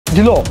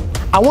The law,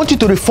 I want you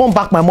to refund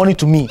back my money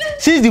to me.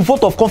 Since the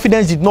vote of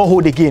confidence did not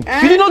hold again.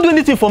 You did not do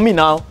anything for me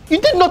now. You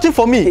did nothing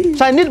for me.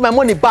 So I need my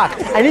money back.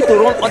 I need to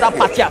run other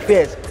party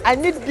affairs. I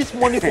need this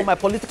money for my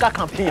political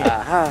campaign.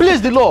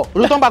 Please, the law,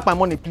 return back my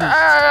money, please.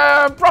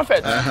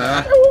 Prophet,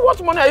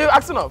 what money are you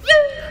asking of?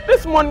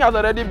 This money has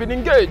already been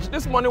engaged.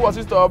 This money was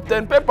used to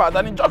obtain papers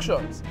and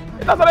injunctions.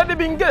 It has already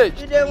been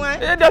engaged.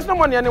 There's no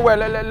money anywhere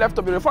left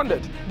to be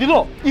refunded. The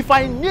law, if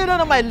I kneel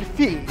on my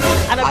feet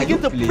and I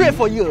begin to pray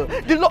for you,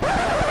 the law,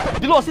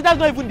 see, that's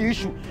not even the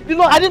issue. The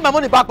law, I need my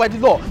money back by the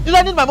law. The law,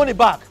 I need my money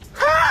back.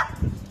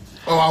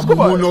 Oh, I'm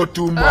not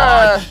too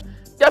much.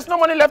 There's no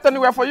money left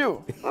anywhere for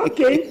you.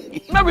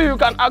 Okay. Maybe you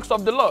can ask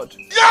of the Lord.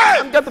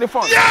 Yeah! And get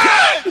refund.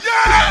 Yeah!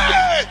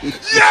 Yeah!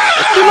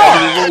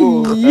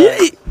 Yeah!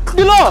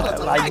 The law!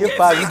 Why I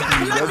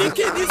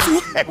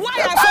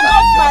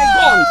forgot my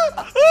gun?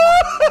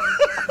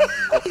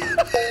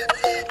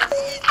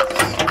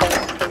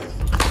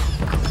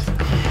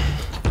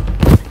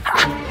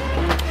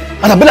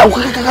 Annabella,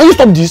 can you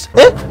stop this?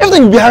 Every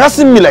time you be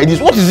harassing me like this,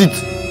 what is it?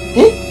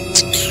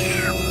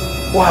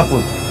 What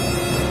happened?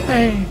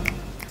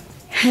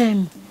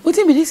 What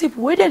do you mean these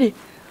people? Where did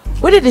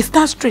they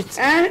stand straight?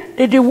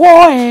 Did they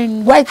wear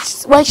and white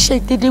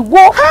shirt? Did they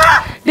walk?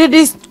 Did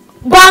they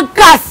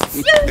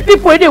bankers?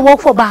 People where they work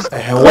for bank.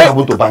 What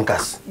happened to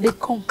bankers? They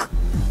come.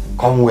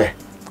 Come where?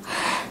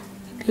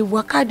 They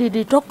work out.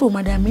 They talk to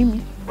Madam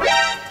Mimi.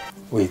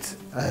 Wait,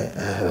 I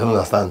don't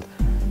understand.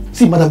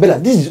 See, Madam Bella,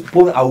 this is the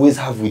problem I always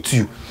have with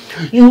you.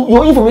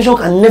 Your information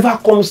can never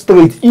come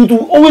straight. It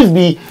will always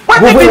be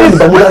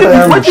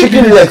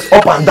shaking legs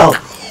up and down.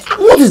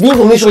 What is the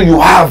information you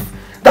have?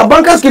 The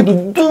bankers came to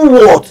do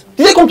what?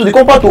 Did they come to the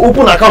compound to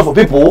open account for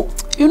people?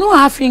 You know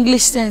I have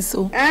English sense,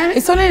 so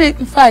it's only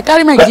if I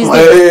carry my business.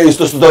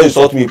 Hey, don't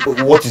insult me.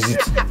 What is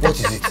it? What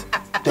is it?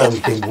 Tell me,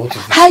 what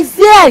is it? I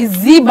say I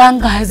see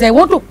bankers. I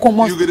want to come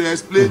out. You gonna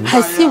explain?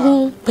 I see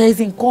one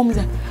person comes.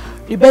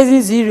 The person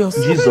is serious.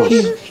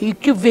 Jesus. He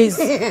keep face.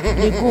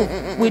 They go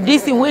with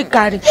this thing we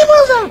carry.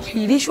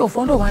 He reach in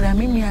front of Madam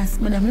Mimi as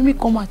Madam Mimi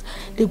come out.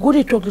 They go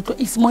they talk.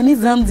 It's money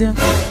Zambian.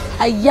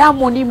 I have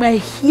money in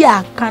my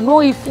ear.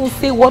 Cannot even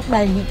say what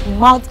my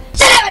mouth.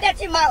 Shut up,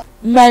 that mouth.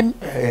 No.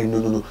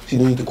 So you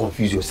don't need to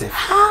confuse yourself.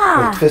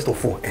 But first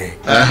of all,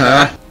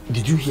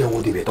 did you hear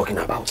what they were talking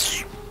about?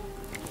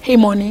 Hey,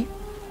 money.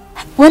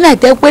 When I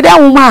tell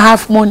whether woman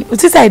have money,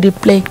 what is I they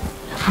play?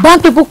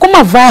 Bank people come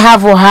and buy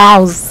half a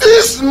house.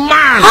 This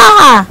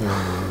man!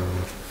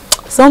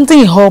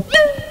 Something help.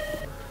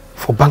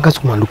 For bankers to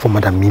come and look for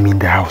Madam Mimi in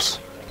the house,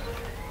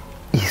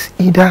 is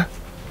either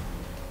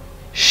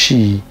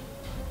she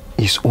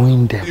is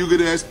owing them. You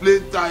gonna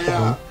explain,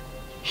 Taya?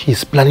 She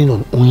is planning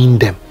on owing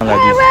them.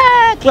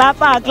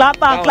 Clapper.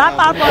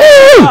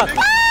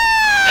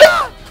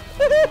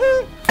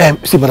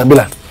 See, Madam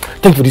Bella,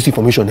 thank you for this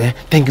information.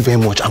 Thank you very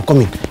much. I'm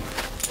coming.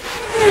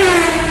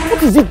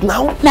 What is it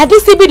now? Now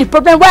this will be the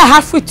problem why I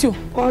have with you.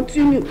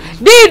 Continue.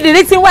 This is the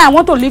reason why I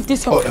want to leave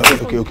this house.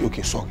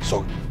 Okay.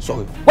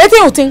 Sorry. What do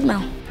you think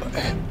now?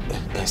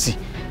 See,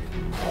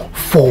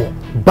 for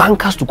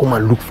bankers to come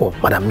and look for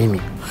Madam Mimi,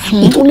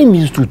 it only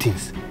means two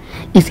things.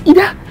 It's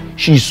either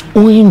she's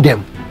owing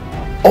them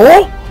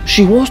or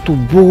she wants to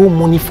borrow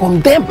money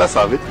from them. Let's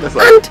have it.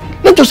 And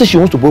let's just say she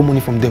wants to borrow money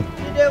from them.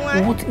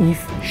 What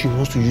if she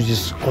wants to use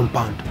this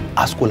compound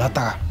as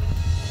collateral?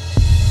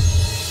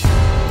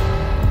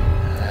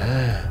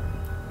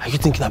 Are you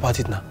thinking about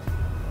it now?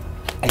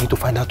 I need to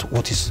find out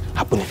what is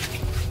happening.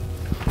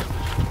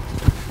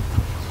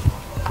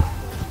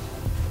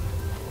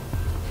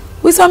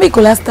 We saw me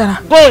collateral.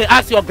 Go and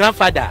ask your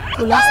grandfather.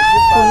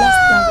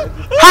 Collateral.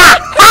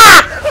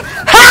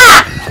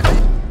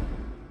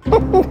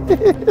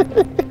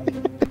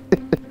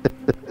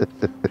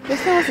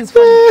 What is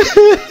funny?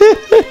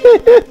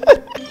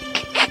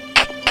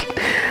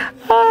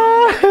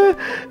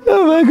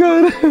 Oh my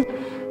God.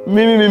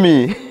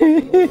 Mimi.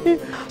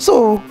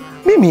 So,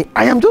 Mimi,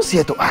 I am just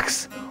here to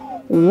ask,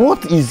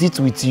 what is it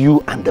with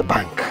you and the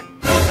bank?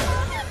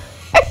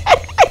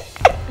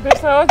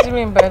 What do you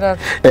mean by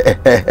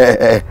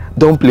that?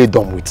 Don't play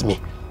dumb with me.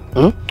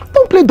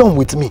 Don't play dumb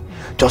with me.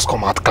 Just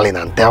come out clean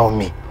and tell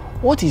me,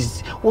 what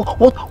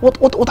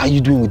are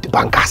you doing with the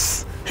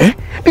bankers?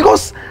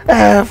 Because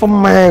from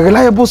my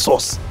reliable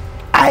source,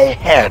 I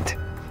heard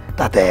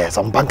that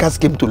some bankers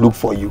came to look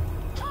for you.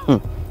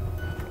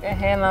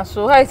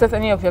 So how is that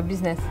any of your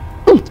business?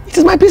 It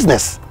is my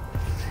business.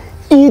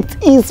 It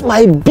is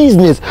my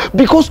business.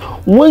 Because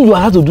when you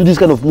have to do this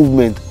kind of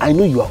movement, I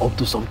know you are up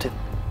to something.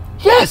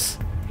 Yes,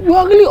 you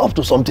are really up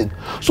to something.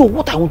 So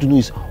what I want to know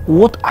is,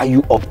 what are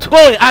you up to? Go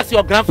and ask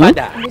your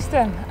grandfather.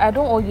 Listen, I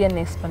don't owe you any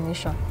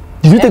explanation.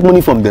 Did you take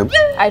money from them?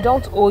 I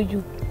don't owe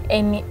you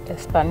any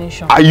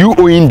explanation. Are you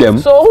owing them?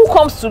 So who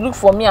comes to look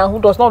for me and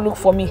who does not look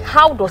for me?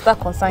 How does that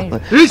concern you?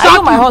 Are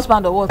you my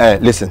husband or what?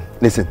 Listen,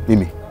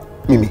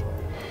 Mimi.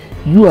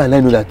 You and I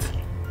know that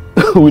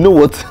we know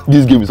what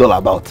this game is all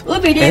about. Who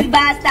be this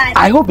bastard?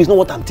 I hope it's not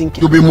what I'm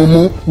thinking. You be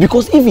mumu.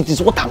 Because if it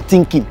is what I'm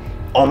thinking,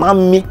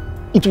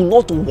 it will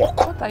not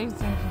work. What are you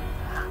thinking?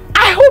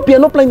 I hope you're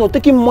not planning on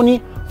taking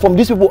money from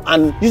these people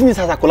and using this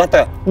as a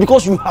collateral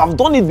because you have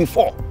done it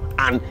before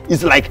and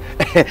it's like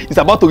it's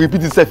about to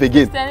repeat itself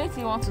again. Is there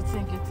anything you want to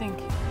think? You think?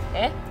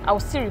 I will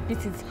still repeat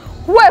it.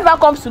 Whoever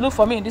comes to look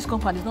for me in this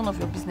company is none of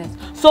your business.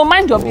 So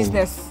mind your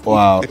business.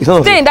 Wow.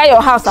 Stay in that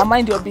your house and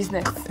mind your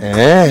business.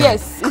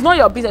 Yes, it's not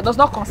your business. It does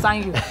not concern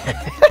you.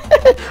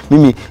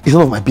 Mimi, it's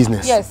none of my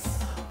business.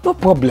 Yes. No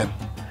problem.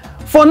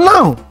 For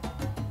now,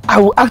 I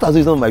will act as though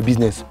it's none of my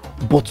business.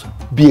 But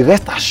be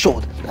rest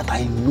assured that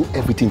I know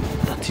everything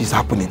that is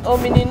happening. Oh,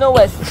 Mini no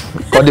West.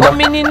 Oh,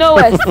 Mini no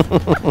West.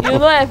 You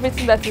know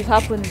everything that is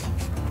happening.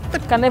 You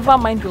can never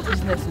mind your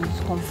business in this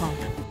compound.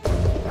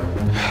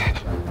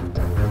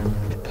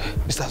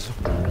 Mr. Azu,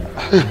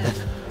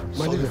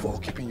 sorry for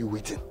keeping you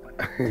waiting.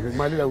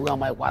 My leader, who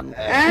am I one?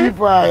 If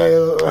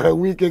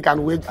we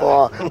can wait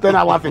for 10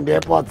 hours in the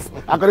airport,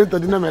 according to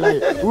the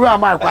name, who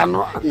am I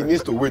one? He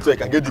needs to wait so I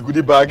can get the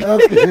goodie bag.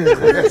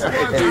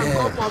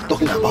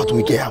 Talking about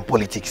wiki and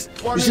politics.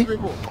 You see,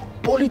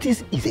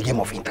 politics is a game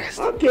of interest.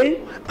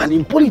 Okay. And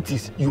in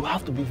politics, you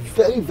have to be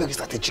very, very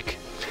strategic.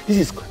 This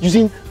is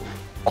using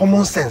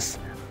common sense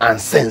and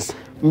sense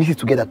mixed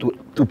together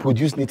to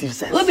produce native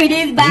sense. Who be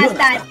this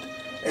bastard?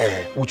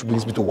 Which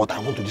brings me to what I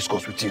want to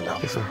discuss with you now.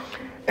 Yes, sir.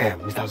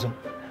 Mr. Azu,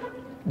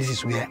 this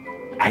is where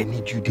I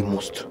need you the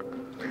most.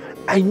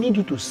 I need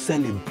you to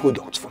sell a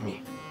product for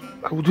me.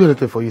 I will do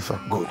anything for you, sir.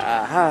 Good.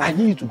 I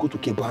need you to go to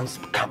Kebran's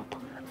camp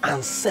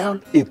and sell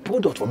a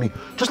product for me,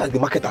 just like the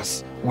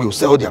marketers will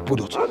sell their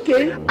products.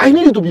 Okay. I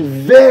need you to be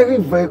very,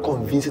 very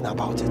convincing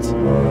about it.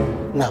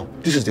 Now,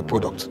 this is the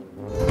product.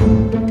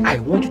 I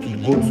want you to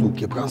go to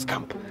Kebran's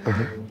camp.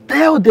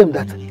 Tell them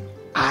that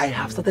I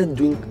have started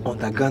doing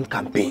underground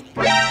campaign.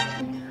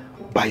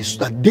 So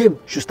that they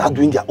should start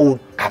doing their own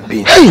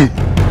campaign. Hey!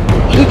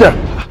 Leader!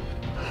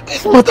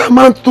 It's not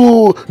amount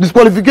to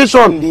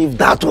disqualification. Leave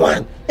that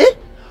one.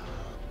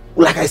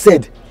 Like I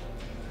said,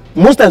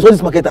 most times all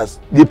these marketers,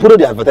 the product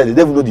they advertise, they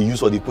never know the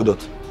use of the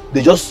product.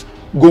 They just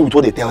go with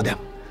what they tell them.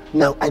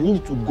 Now, I need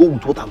you to go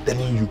with what I'm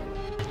telling you.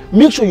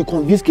 Make sure you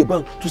convince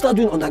Kebran to start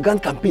doing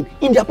underground campaign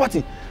in their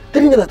party.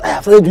 Telling them that I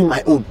have started doing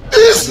my own.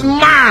 This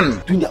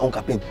man! Doing their own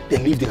campaign.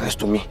 Then leave the rest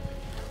to me.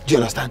 Do you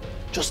understand?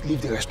 Just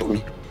leave the rest to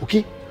me.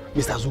 Okay?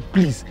 Mr. Azu,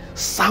 please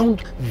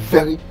sound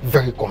very,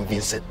 very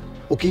convincing.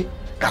 Okay?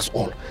 That's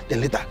all.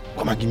 Then later,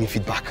 come and give me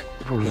feedback.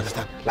 You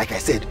understand? Like I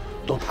said,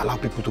 don't allow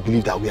people to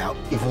believe that we are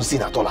even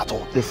seen at all.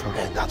 Yes, sir.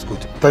 And that's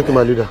good. Thank you,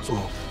 my leader. So,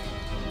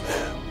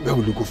 where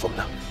will you go from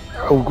now?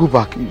 I will go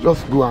back. You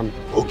just go and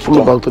Okay,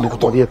 go back to the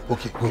company. Yes.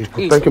 Okay,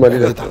 good. Thank you, my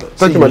leader.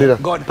 Thank you, my leader.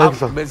 Thank you,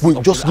 sir.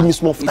 Wait, just give me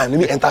small time. Let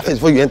me enter first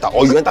before you enter.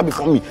 Or you enter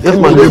before me. Yes,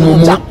 my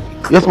leader.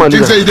 Yes, my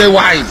leader. Say they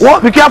wise.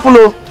 What? Be careful,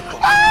 oh.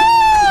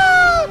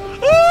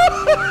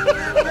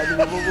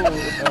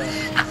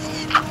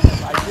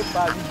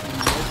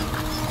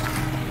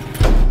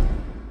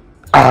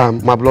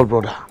 My blood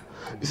brother.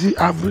 You see,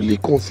 I've really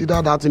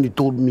considered that thing he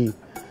told me.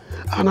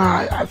 And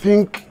I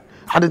think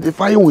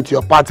identifying with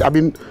your party, I've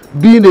been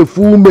being a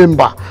full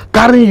member,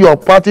 carrying your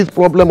party's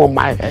problem on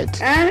my head.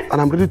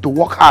 And I'm ready to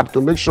work hard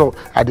to make sure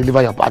I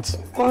deliver your party.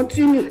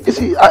 Continue. You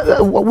see,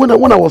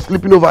 when I was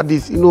sleeping over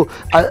this, you know,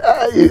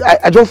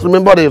 I just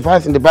remember the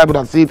verse in the Bible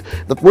that said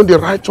that when the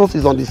righteous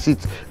is on the seat,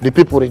 the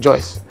people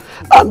rejoice.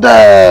 And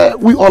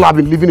we all have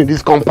been living in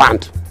this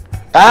compound.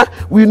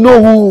 We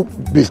know who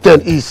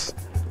Besten is.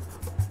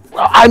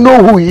 I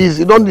know who he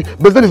is.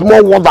 Besten is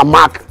more words than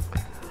Mark.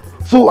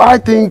 So I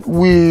think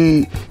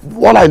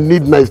all I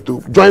need now is to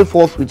join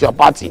force with your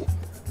party,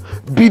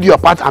 bid your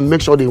party and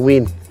make sure they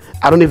win.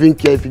 I don't even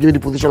care if you give me the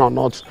position or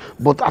not,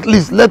 but at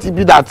least let it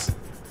be that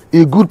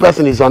a good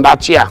person is on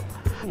that chair.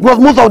 Because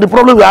most of the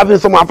problem we have in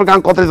some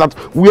African countries is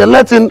that we are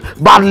letting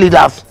bad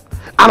leaders,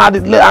 and at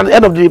the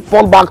end of the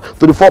fall back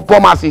to the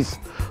poor masses.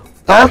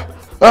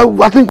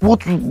 I think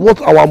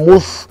what our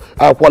most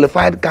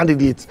qualified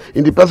candidates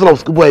in the person of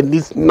Schoolboy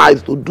needs now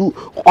is to do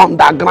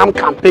underground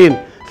campaign.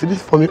 See,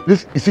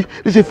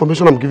 this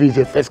information I'm giving is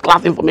a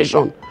first-class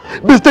information.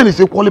 Besten is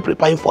equally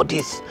preparing for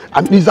this. I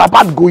mean, it's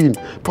about going,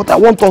 but I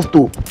want us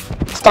to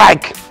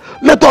strike.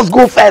 Let us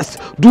go first.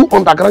 Do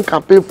underground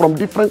campaign from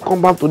different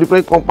compounds to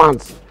different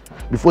compounds.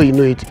 Before you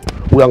know it,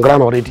 we're on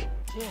ground already.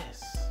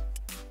 Yes,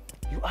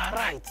 you are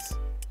right.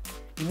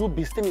 You know,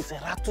 Besten is a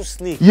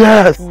rattlesnake.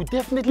 Yes. You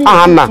definitely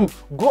need to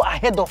go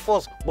ahead of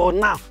us. But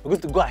now, we're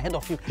going to go ahead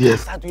of you and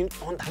start doing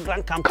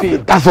underground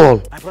campaign. That's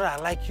all. My brother, I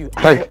like you.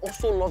 I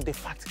also love the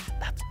fact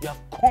that you have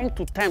come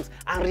to terms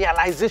and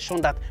realization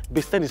that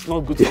Besten is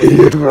not good for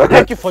you.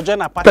 Thank you for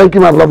joining our party. Thank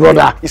you, my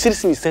brother. You see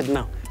this thing you said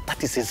now?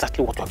 That is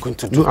exactly what we're going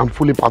to do. No, I'm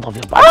fully part of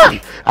your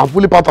party. I'm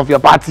fully part of your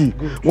party.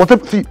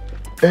 Whatever, see,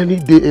 any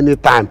day, any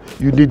time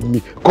you need me,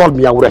 call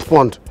me, I will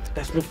respond.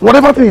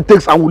 Whatever thing it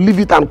takes, I will leave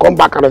it and come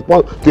back and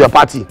respond to your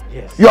party.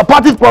 Yes. Your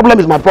party's problem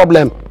is my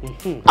problem.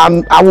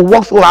 And I will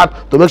work so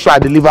hard to make sure I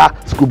deliver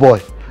Schoolboy.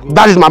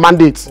 That is my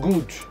mandate.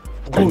 Good.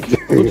 Thank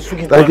you.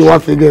 Thank you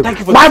once again. Thank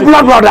you for my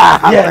blood brother.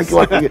 Yes. Thank you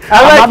once again.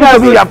 I'm happy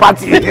to be your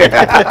party.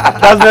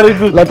 That's very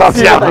good. Let us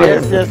hear.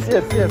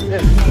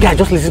 Yes. Guys,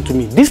 just listen to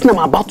me. This name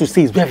I'm about to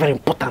say is very, very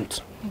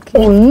important.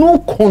 On no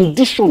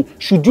condition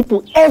should you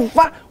people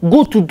ever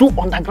go to do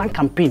underground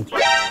campaign.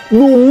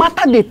 No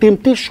matter the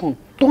temptation,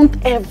 don't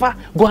ever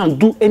go and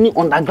do any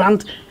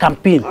underground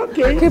campaign.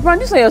 Okay,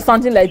 Brandon, you're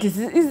sounding like this.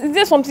 Is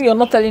there something you're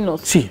not telling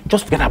us? See,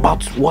 just forget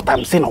about what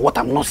I'm saying or what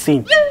I'm not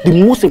saying. The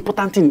most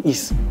important thing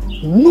is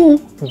no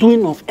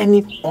doing of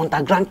any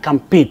underground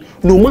campaign.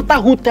 No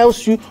matter who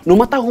tells you, no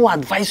matter who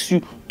advises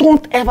you,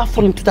 don't ever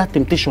fall into that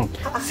temptation.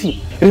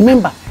 See,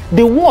 remember,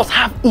 the walls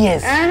have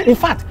ears. In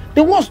fact,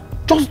 the walls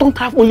just don't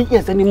have only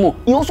ears anymore.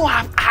 You also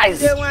have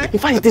eyes. In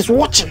fact, it is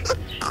watching.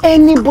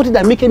 Anybody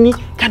that make any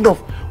kind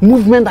of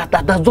movement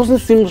that doesn't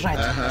seem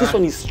right, this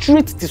one is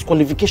straight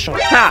disqualification.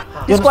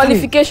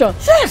 Disqualification?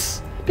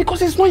 Yes,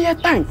 because it's not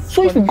yet time.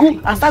 So if you go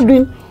and start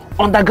doing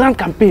underground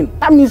campaign,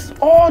 that means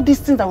all these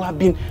things that we have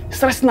been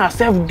stressing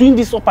ourselves, doing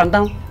this up and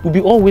down, will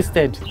be all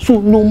wasted.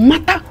 So no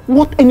matter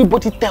what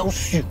anybody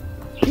tells you,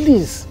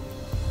 please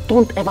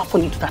don't ever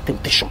fall into that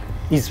temptation.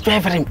 It's very,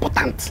 very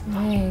important.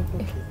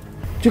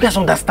 Do you guys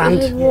understand?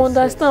 We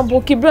understand, but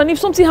okay, Brian, if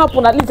something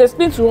happened, at least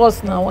explain to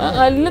us now.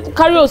 Let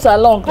carry us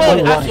along. There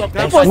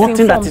is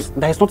nothing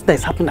that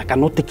is happening I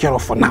cannot take care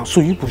of for now. So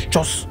you could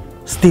just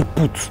stay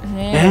put.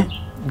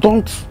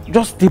 Don't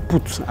just stay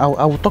put.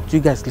 I will talk to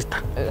you guys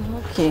later.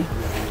 Okay.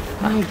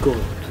 My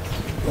God.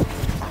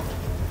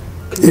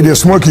 It is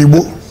smoky,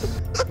 bro.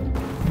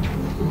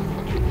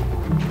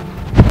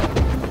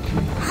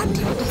 How did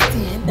this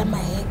thing enter my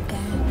head, guy?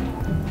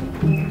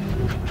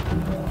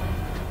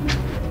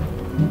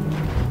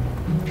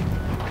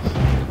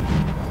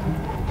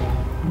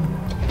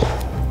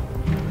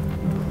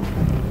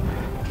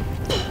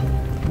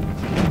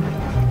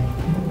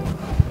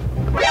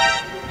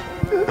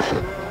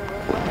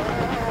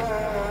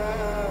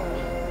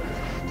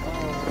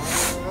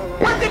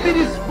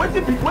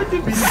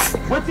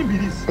 What be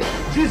this?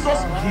 Jesus.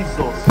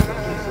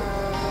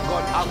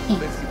 God have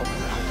mercy upon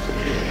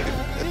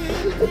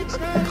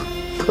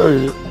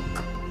Sorry.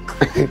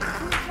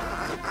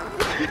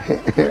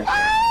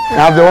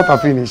 Have the water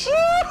finished?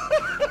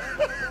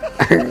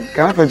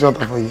 Can I fetch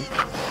water for you? I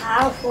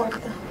have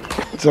water.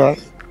 Sir,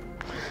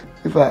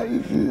 if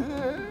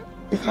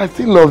I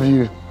still love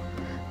you,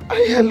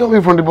 I love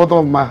you from the bottom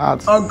of my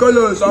heart. Uncle,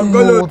 you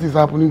know what is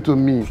happening to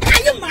me.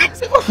 Are you mad?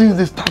 Ever since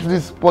they start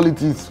this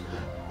politics,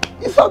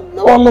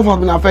 our love has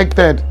been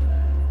affected.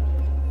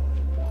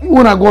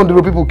 When I go on the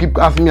road, people keep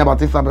asking me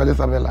about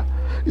Isabella.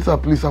 Isa,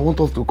 please, I want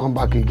us to come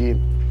back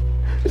again.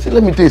 You see,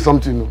 let me tell you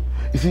something.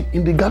 You see,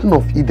 in the Garden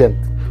of Eden,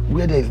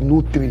 where there is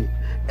no tree,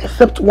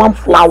 except one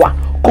flower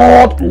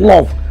called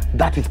love,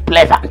 that is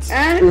pleasant.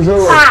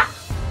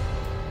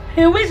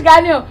 In which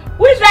garden?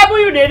 Which Bible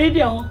you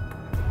read on?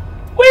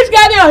 Which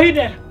garden are you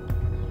there?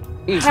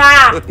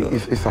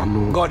 It's a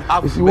no. God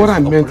have, you see, what I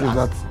meant is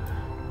that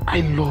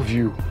I love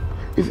you.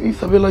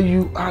 Isabella,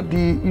 you are the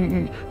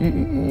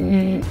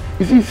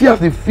you see as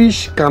the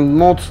fish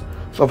cannot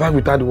survive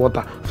without the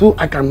water, so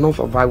I cannot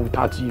survive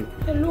without you.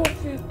 I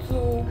love you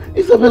too.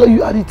 Isabella,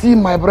 you are the tea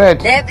in my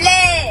bread.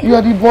 You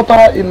are the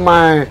butter in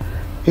my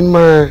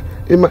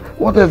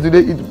what else do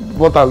they eat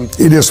butter with?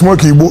 It is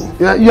smoky, bro.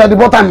 Yeah, you are the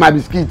butter in my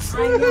biscuits.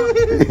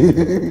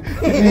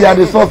 You are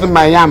the sauce in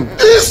my yam.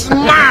 This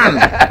man!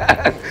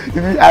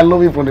 I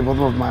love you from the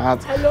bottom of my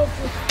heart. I love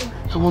you too.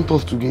 I want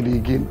us together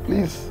again,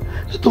 please.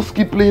 Let us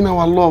keep playing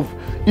our love.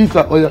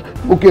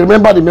 Okay,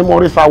 remember the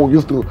memories how we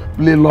used to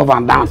play love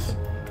and dance?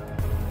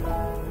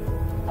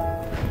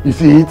 You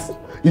see it?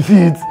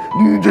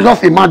 You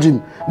just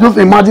imagine. Just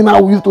imagine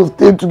how we used to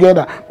stay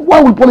together. Why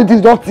would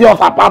politics just tear us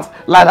apart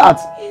like that?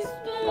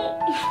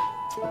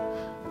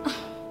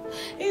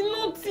 It's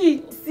not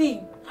see,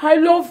 I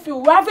love you.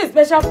 We have a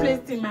special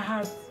place in my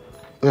heart.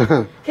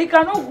 He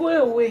cannot go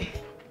away.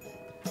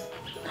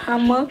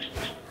 Hammer.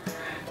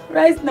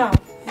 Right now,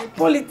 in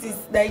politics,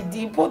 like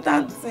the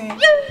important thing.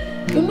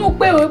 You know,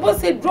 we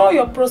say draw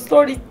your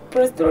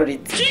prosperity.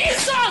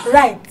 Jesus!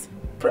 Right.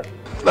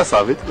 Let's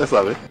have it.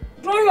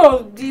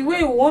 Draw the way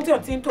you want your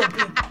thing to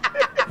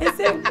be. He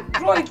said,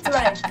 draw it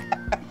right.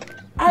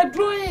 I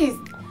draw it.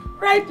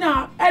 Right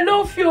now, I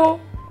love you.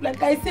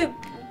 Like I said,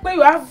 when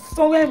you have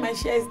somewhere in my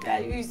chest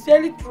that is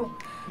very true.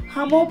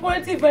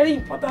 Politics is very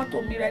important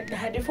to me right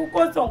now. I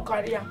focus on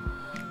career.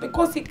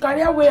 Because the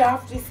career where I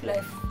have this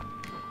life.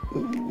 I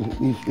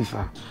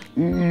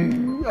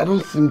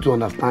don't seem to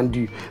understand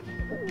you.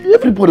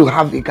 Everybody will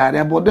have a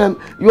career, but then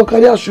your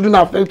career shouldn't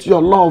affect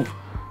your love.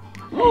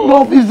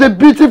 Love is a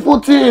beautiful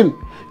thing.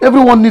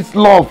 Everyone needs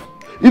love.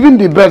 Even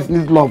the birds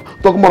need love.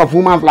 Talking about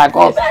women like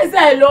us. I say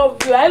I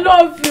love you. I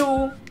love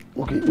you.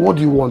 Okay, what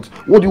do you want?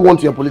 What do you want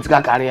in your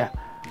political career?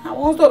 I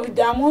want to be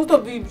there. I want to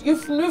be.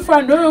 If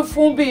I know if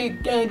I be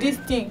this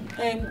thing,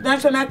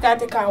 national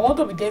caretaker, I want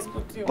to be there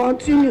with you.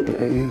 Continue.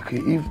 Okay,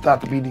 if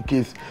that be the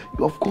case,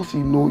 of course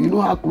you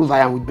know how close I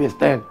am with Best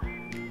 10.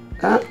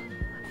 Huh?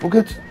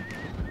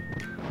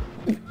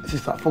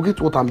 Sister, forget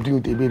what I'm doing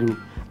with Ebedu.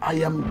 I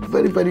am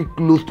very, very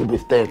close to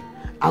Best 10,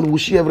 and we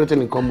share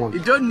everything in common. You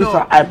don't know.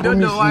 Sister, I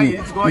promise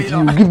you, if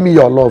you give me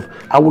your love,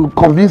 I will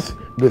convince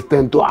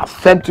Besten to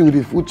accept you with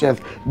his full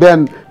chest,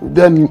 then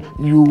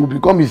you will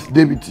become his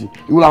deputy.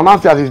 You will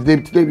announce you as his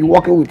deputy. They'll be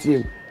working with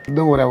him.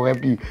 Don't worry, I will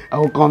help you. I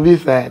will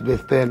convince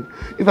Besten.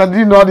 If I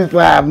didn't know this,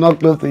 why I'm not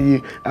close to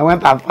you. I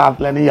went as far as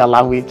learning your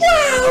language.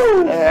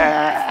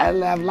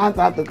 I've learned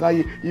how to call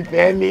you. You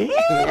pay me?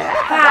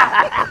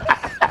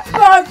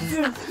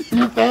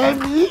 You pay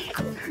me?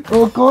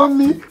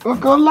 Okomi?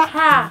 Okola?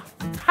 Ha!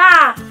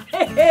 Ha!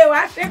 Hey,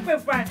 what shape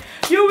fine?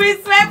 You will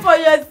swear for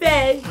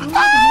yourself.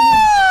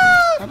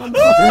 I don't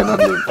know.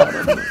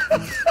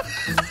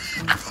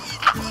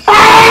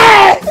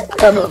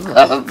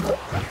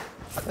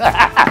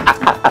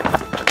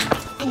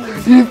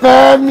 You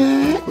pay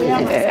me?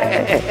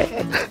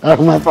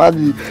 Oh my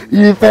father,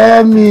 you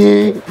pay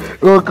me?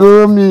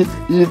 Okomi,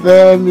 you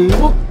pay me?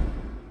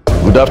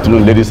 Good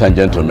afternoon, ladies and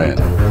gentlemen.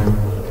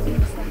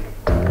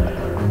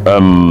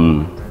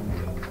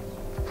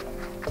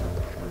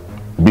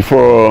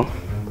 Before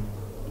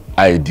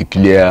I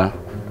declare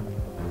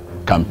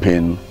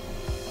campaign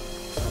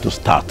to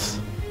start,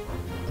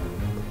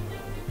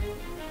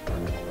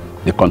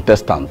 the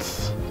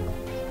contestants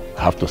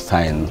have to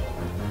sign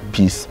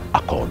peace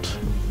accord.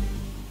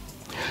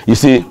 You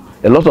see,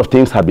 a lot of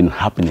things have been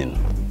happening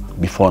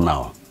before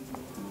now.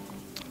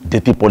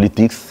 Dirty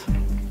politics,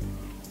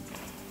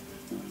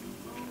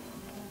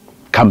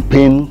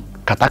 campaign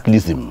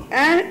cataclysm,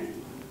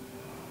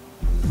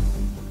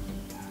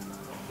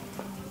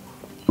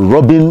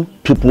 rubbing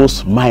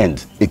people's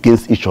minds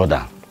against each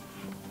other.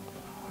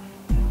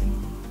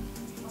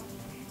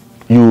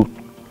 You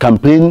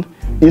campaign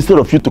instead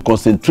of you to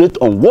concentrate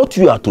on what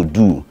you are to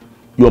do,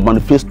 your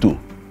manifesto.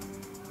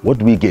 What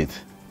do we get?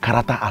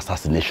 Character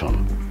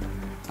assassination.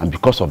 And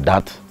because of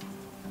that,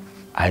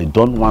 I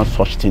don't want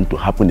such thing to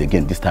happen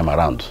again this time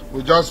around.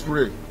 We just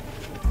pray.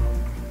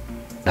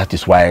 That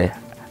is why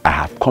I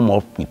have come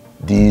up with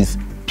this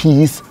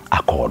peace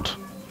accord.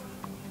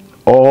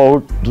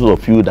 All those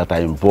of you that are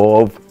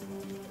involved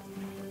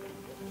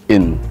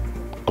in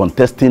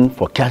contesting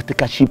for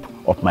caretakership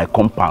of my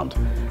compound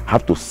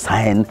have to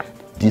sign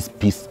this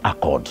peace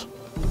accord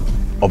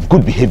of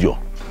good behavior.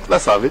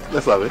 Let's have it.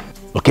 Let's have it.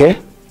 Okay?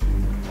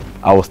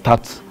 I will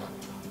start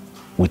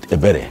with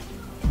Ebere.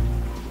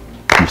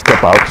 You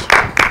step out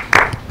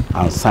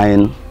and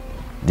sign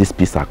this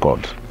peace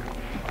accord.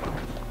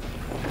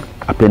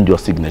 Append your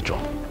signature.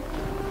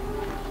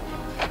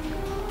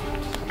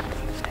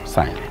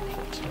 Sign.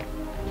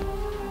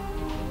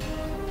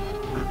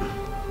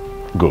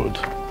 Good.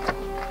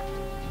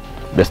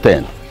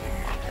 Besten.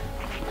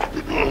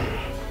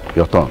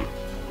 Your turn.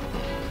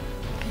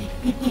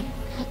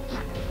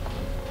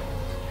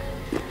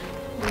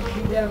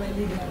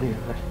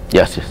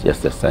 Yes,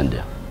 sign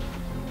there.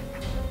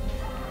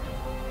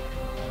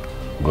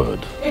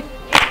 Good.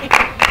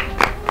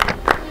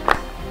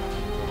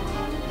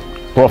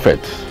 Prophet.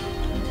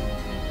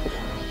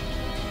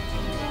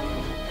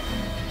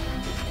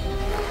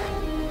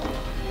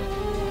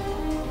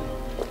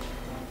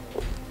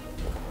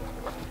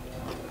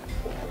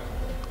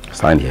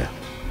 Sign here.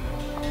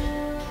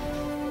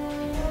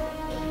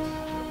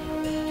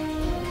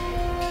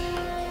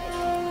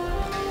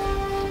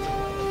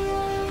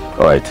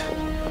 All right.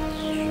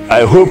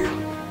 I hope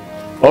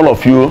all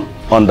of you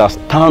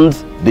understand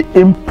the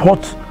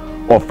import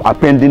of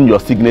appending your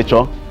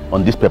signature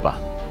on this paper.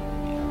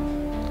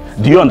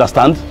 Do you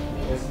understand?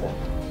 Yes, sir.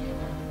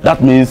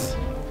 That means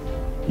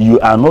you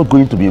are not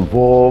going to be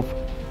involved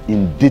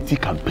in dirty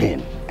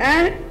campaign.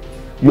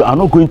 You are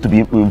not going to be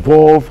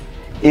involved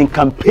in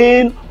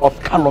campaign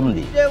of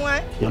calumny.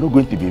 You are not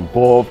going to be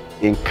involved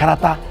in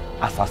character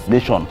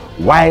assassination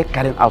while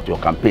carrying out your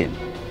campaign.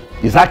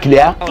 Is that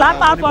clear?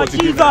 Clap out for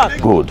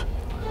Jesus. Good.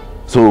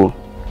 So,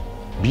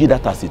 be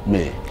that as it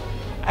may,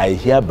 I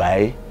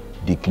hereby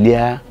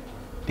declare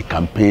the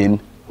campaign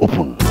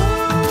open.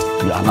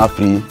 You are now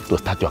free to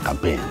start your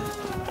campaign.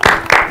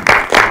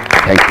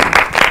 Thank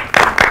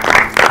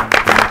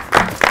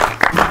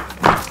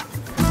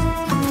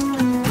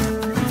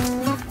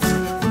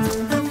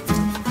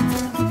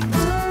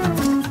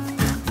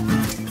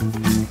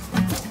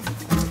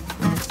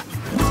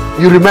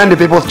you. You remain the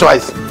people's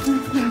choice.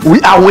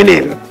 We are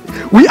winning.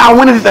 We are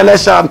winning this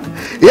election.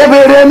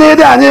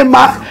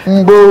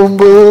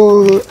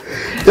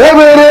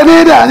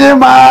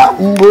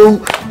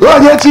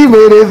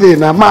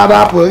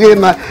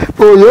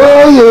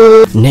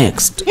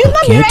 Next,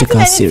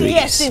 Caretaker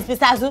series.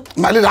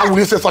 Malina, will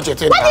you say such a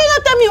thing? Why did you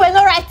not tell me you were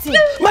not writing?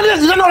 Malina,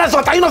 you don't know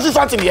something. You don't see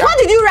something here. What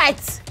did you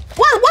write?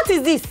 What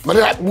is this?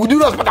 Malina, with due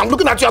respect, I'm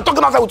looking at you. I'm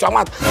talking outside with your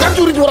mouth. Can't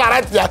you read what I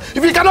write there?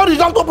 If you cannot read,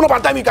 don't open up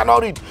and tell me you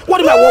cannot read. What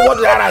do you mean? What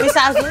did I write? Mr.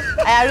 Azu,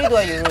 I read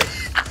what you wrote.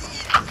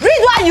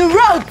 Read what you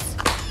wrote.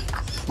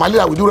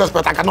 Malina, with due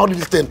respect, I cannot read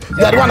this thing.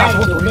 You are the one that's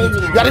supposed to read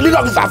it. You are the leader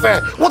of this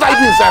affair. What are you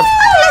doing, sir?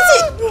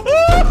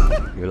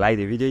 You like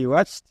the video you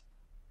watched?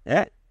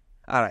 Yeah?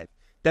 Alright.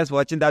 Thanks for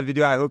watching that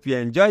video. I hope you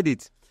enjoyed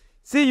it.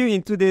 See you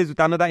in 2 days with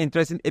another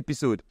interesting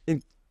episode.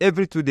 In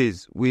every 2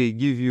 days, we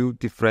give you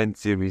different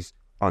series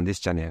on this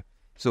channel.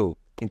 So,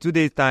 in 2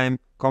 days' time,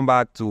 come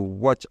back to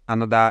watch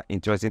another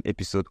interesting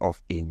episode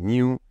of a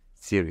new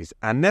series.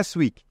 And next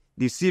week,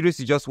 the series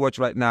you just watched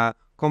right now,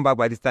 come back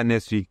by this time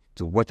next week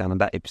to watch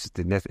another episode,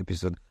 the next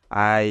episode.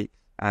 I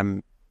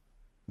am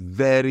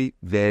very,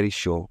 very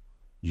sure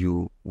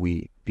you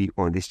will be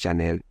on this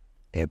channel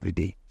every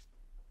day.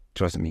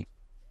 Trust me.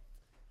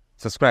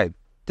 Subscribe.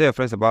 Tell your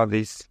friends about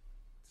this.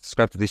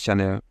 Subscribe to this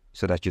channel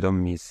so that you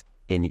don't miss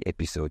any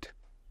episode.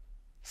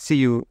 See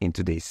you in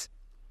 2 days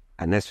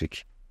and next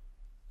week.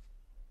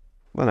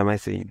 What am I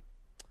saying?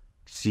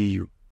 See you